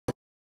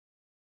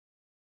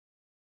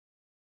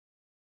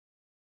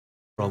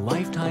A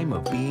lifetime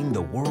of being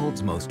the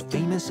world's most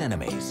famous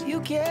enemies. You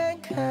can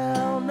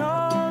count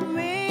on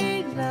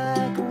me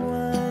like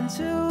 1,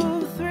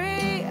 2,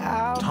 3.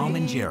 Tom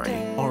and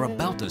Jerry are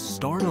about to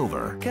start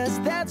over. 'Cause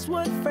that's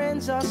what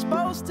friends are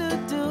supposed to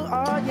do,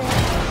 oh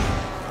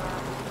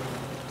yeah.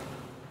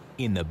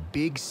 In the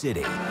big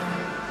city.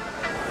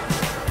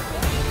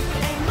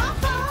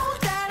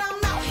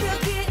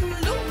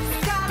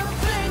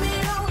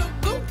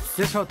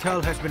 This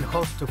hotel has been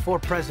host to 4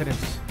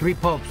 presidents, 3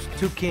 popes,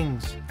 2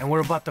 kings, and we're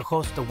about to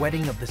host the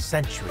wedding of the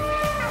century.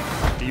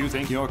 Do you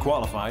think you're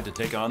qualified to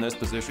take on this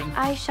position?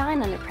 I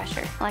shine under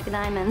pressure, like a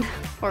diamond.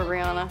 Or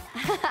Rihanna.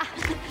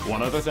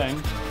 One other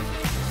thing.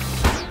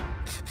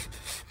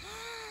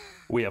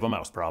 We have a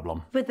mouse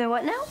problem. With the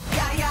what now?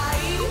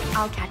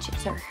 I'll catch it,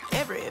 sir.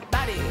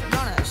 Everybody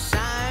gonna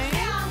shine.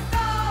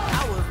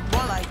 I was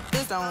born like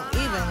this, don't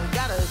even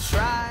gotta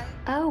try.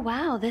 Oh,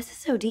 wow, this is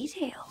so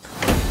detailed.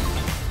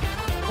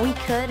 We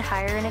could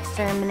hire an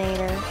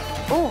exterminator,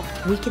 or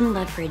we can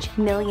leverage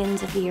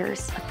millions of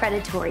years of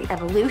predatory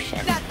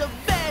evolution. Got the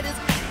baddest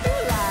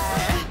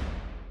lie.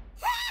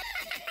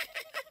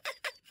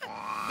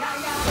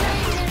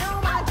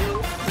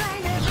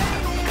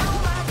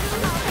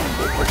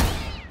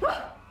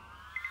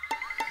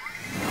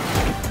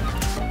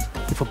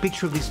 If a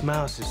picture of this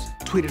mouse is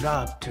tweeted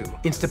out to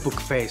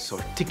Instabook Face or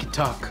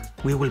TikTok,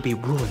 we will be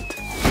ruined.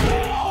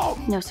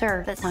 No,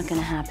 sir, that's not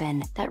gonna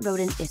happen. That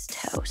rodent is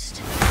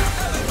toast.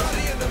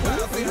 Everybody in the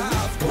bouncy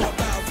house, go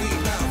bouncy,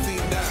 bouncy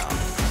now.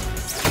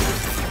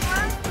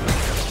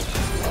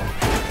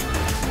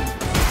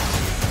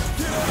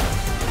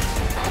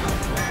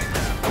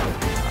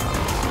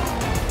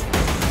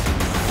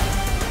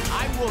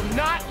 I will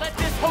not let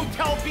this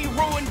hotel be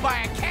ruined by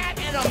a cat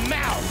and a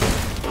mouse.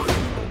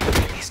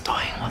 He's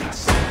toying with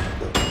us.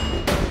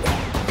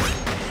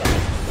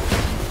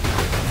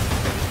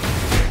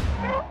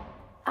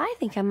 I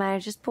think I might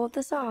have just pulled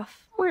this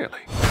off.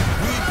 Really? We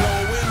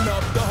blowing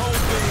up the whole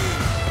thing.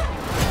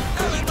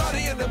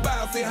 Everybody in the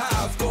bouncy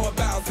house, go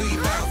bouncy,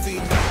 bouncy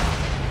now.